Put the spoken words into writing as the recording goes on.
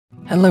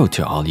Hello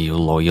to all you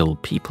loyal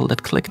people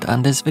that clicked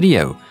on this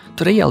video.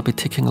 Today I'll be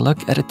taking a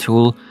look at a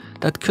tool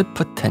that could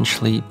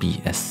potentially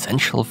be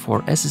essential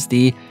for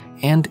SSD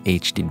and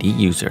HDD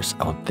users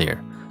out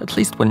there, at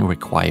least when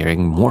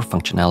requiring more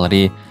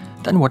functionality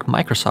than what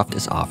Microsoft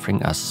is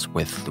offering us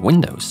with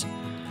Windows.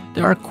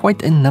 There are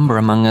quite a number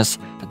among us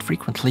that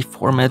frequently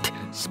format,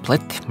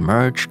 split,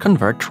 merge,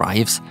 convert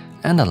drives,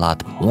 and a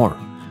lot more.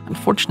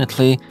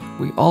 Unfortunately,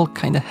 we all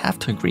kinda have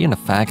to agree on the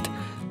fact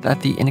that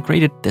the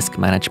integrated disk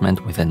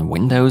management within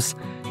Windows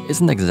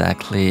isn't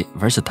exactly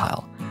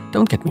versatile.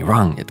 Don't get me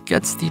wrong, it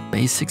gets the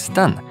basics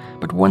done,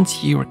 but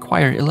once you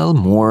require a little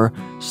more,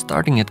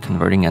 starting at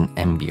converting an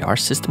MBR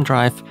system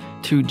drive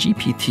to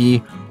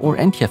GPT or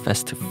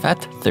NTFS to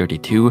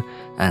FAT32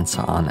 and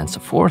so on and so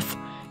forth,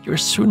 you're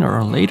sooner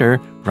or later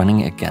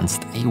running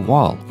against a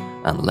wall,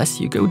 unless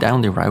you go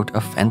down the route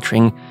of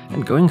entering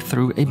and going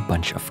through a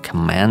bunch of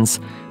commands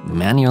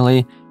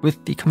manually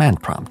with the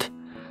command prompt.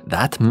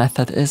 That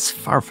method is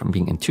far from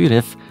being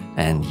intuitive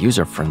and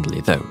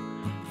user-friendly though.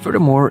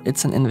 Furthermore,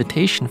 it's an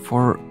invitation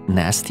for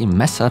nasty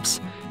mess-ups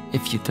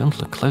if you don't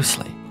look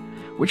closely.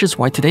 Which is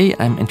why today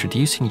I'm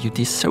introducing you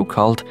the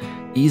so-called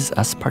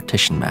EaseUS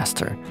Partition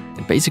Master.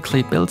 It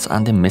basically builds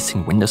on the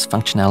missing Windows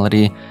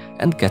functionality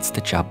and gets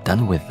the job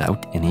done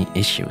without any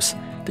issues.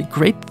 The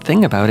great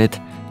thing about it,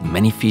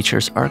 many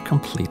features are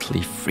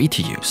completely free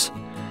to use.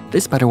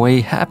 This, by the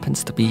way,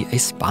 happens to be a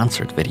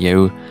sponsored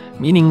video,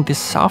 meaning the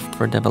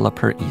software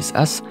developer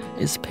EaseUS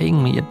is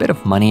paying me a bit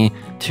of money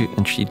to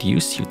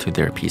introduce you to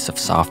their piece of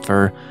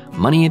software,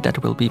 money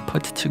that will be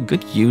put to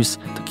good use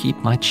to keep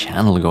my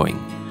channel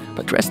going.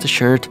 But rest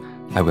assured,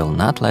 I will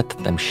not let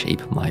them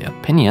shape my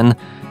opinion,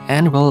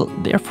 and will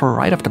therefore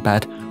right off the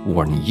bat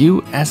warn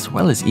you as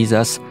well as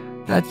EaseUS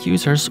that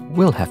users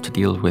will have to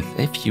deal with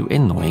a few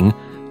annoying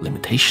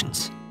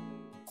limitations.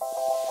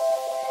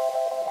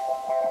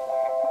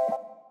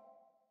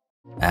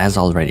 As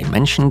already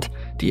mentioned,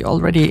 the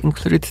already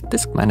included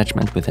disk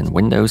management within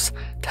Windows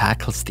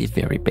tackles the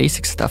very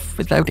basic stuff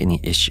without any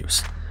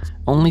issues.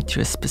 Only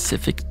to a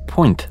specific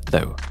point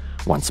though.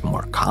 Once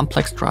more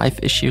complex drive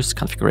issues,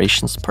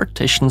 configurations,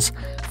 partitions,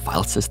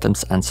 file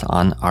systems and so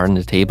on are on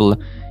the table,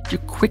 you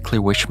quickly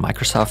wish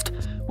Microsoft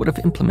would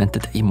have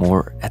implemented a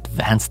more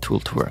advanced tool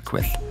to work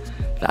with.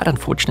 That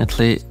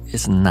unfortunately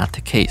is not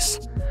the case.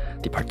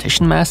 The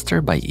Partition Master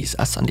by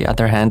EaseUS, on the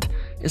other hand,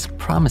 is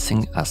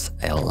promising us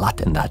a lot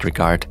in that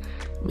regard,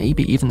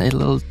 maybe even a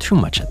little too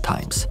much at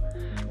times.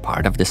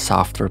 Part of the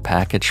software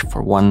package,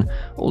 for one,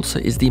 also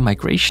is the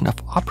migration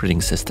of operating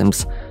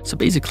systems, so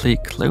basically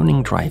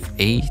cloning drive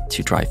A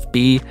to drive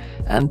B,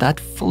 and that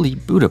fully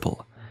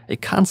bootable, a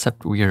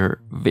concept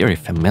we're very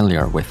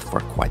familiar with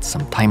for quite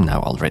some time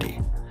now already.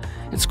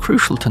 It's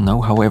crucial to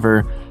know,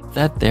 however,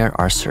 that there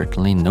are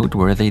certainly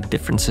noteworthy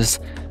differences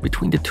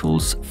between the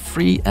tool's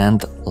free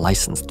and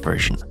licensed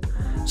version.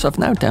 So I've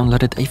now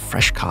downloaded a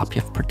fresh copy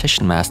of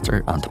Partition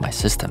Master onto my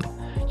system.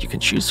 You can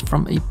choose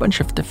from a bunch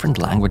of different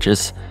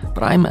languages,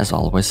 but I'm, as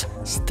always,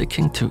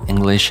 sticking to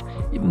English,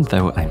 even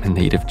though I'm a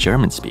native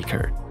German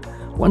speaker.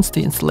 Once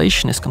the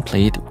installation is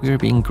complete, we're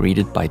being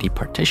greeted by the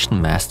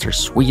Partition Master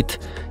suite,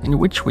 in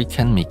which we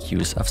can make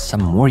use of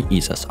some more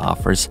EaseUS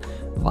offers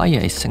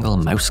via a single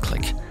mouse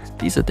click.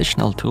 These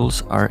additional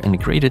tools are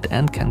integrated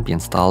and can be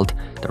installed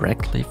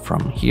directly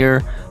from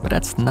here, but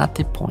that's not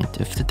the point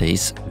of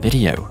today's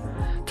video.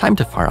 Time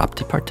to fire up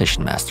the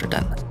Partition Master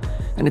then.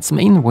 In its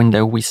main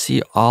window, we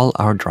see all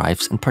our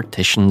drives and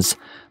partitions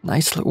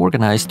nicely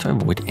organized to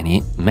avoid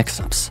any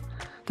mix-ups.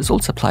 This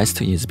also applies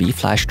to USB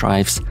flash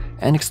drives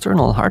and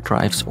external hard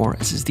drives, or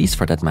SSDs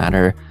for that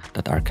matter,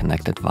 that are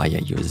connected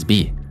via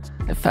USB.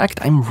 The fact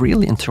I'm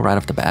really into right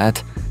off the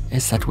bat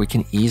is that we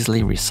can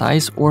easily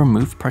resize or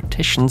move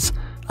partitions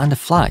on the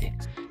fly,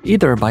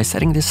 either by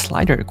setting this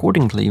slider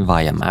accordingly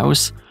via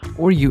mouse,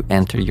 or you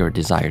enter your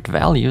desired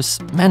values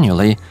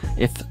manually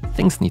if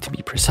things need to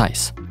be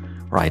precise.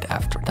 Right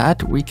after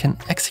that, we can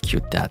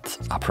execute that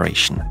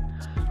operation.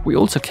 We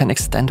also can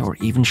extend or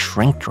even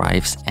shrink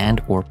drives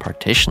and or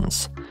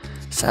partitions.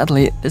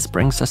 Sadly, this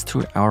brings us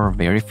to our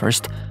very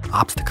first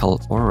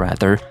obstacle, or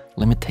rather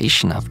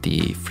limitation of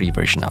the free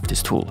version of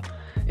this tool.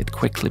 It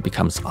quickly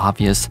becomes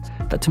obvious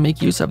that to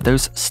make use of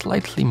those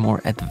slightly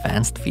more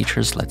advanced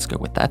features, let's go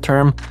with that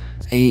term,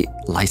 a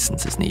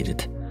license is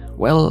needed.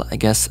 Well, I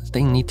guess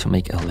they need to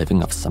make a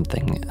living of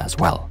something as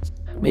well.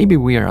 Maybe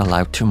we are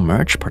allowed to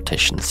merge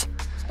partitions.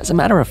 As a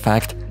matter of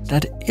fact,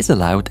 that is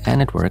allowed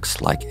and it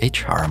works like a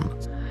charm.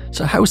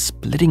 So how's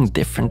splitting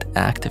different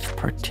active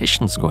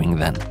partitions going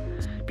then?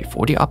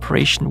 Before the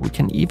operation, we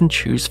can even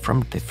choose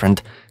from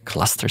different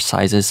cluster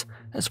sizes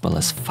as well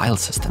as file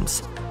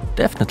systems.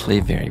 Definitely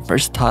very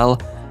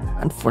versatile.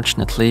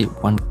 Unfortunately,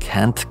 one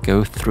can't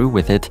go through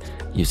with it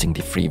using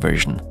the free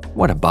version.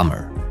 What a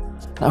bummer.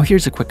 Now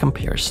here's a quick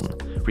comparison.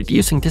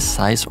 Reducing this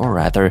size, or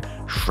rather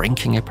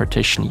shrinking a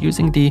partition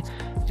using the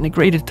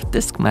integrated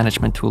disk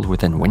management tool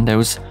within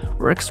Windows,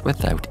 works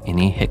without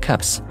any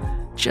hiccups.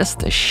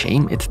 Just a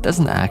shame it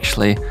doesn't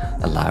actually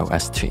allow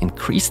us to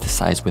increase the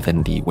size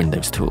within the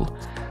Windows tool.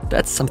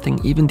 That's something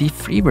even the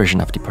free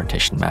version of the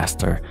Partition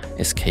Master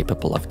is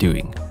capable of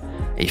doing.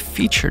 A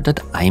feature that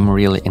I'm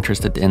really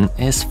interested in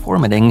is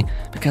formatting,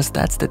 because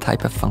that's the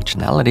type of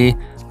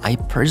functionality I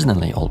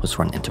personally always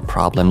run into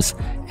problems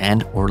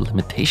and or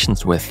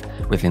limitations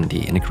within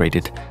the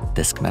integrated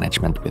disk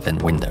management within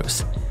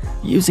Windows.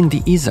 Using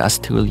the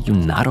EaseUS tool, you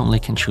not only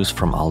can choose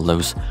from all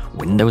those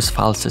Windows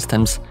file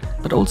systems,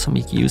 but also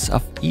make use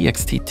of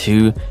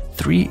ext2,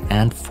 3,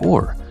 and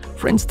 4.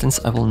 For instance,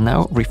 I will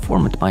now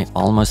reformat my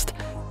almost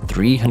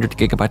 300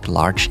 GB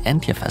large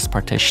NTFS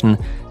partition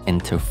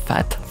into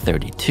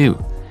FAT32.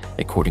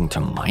 According to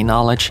my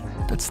knowledge,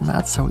 that's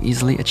not so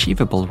easily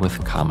achievable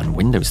with common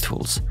Windows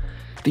tools.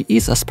 The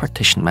EaseUS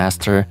Partition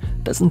Master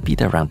doesn't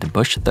beat around the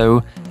bush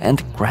though,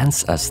 and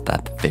grants us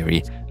that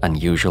very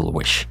unusual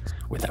wish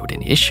without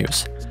any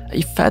issues.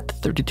 A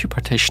FAT32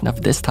 partition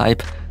of this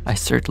type I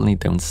certainly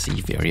don't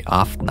see very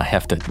often, I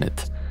have to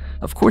admit.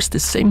 Of course, the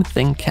same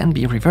thing can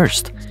be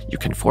reversed. You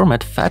can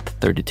format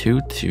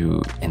FAT32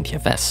 to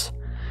NTFS.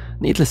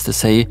 Needless to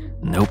say,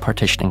 no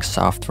partitioning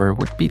software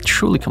would be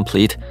truly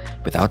complete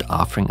without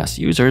offering us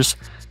users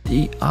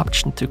the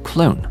option to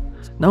clone,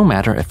 no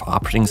matter if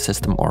operating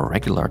system or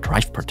regular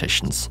drive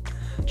partitions.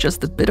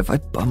 Just a bit of a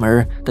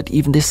bummer that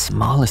even the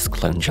smallest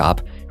clone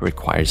job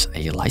requires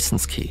a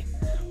license key.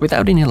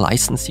 Without any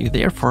license, you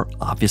therefore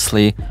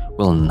obviously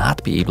will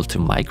not be able to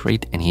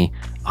migrate any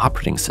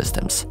operating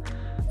systems.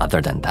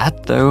 Other than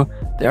that though,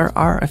 there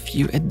are a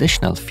few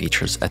additional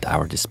features at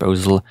our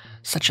disposal,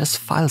 such as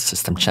file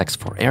system checks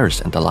for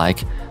errors and the like,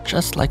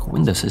 just like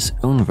Windows'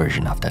 own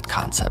version of that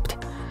concept.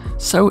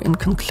 So in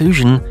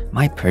conclusion,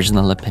 my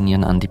personal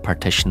opinion on the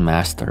Partition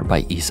Master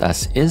by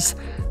EaseUS is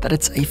that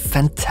it's a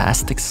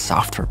fantastic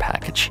software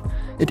package.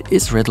 It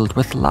is riddled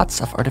with lots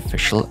of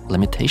artificial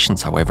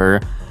limitations,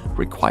 however,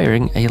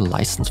 requiring a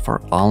license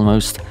for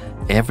almost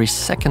every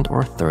second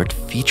or third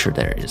feature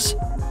there is.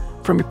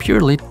 From a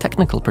purely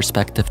technical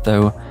perspective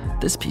though,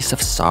 this piece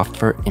of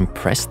software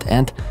impressed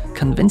and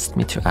convinced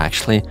me to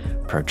actually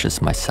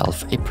purchase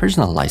myself a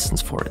personal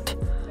license for it.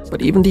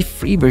 But even the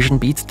free version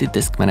beats the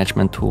disk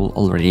management tool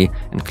already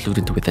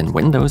included within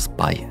Windows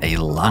by a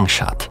long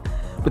shot.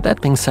 With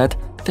that being said,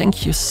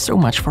 thank you so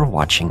much for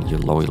watching, you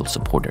loyal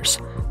supporters.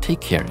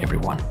 Take care,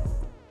 everyone.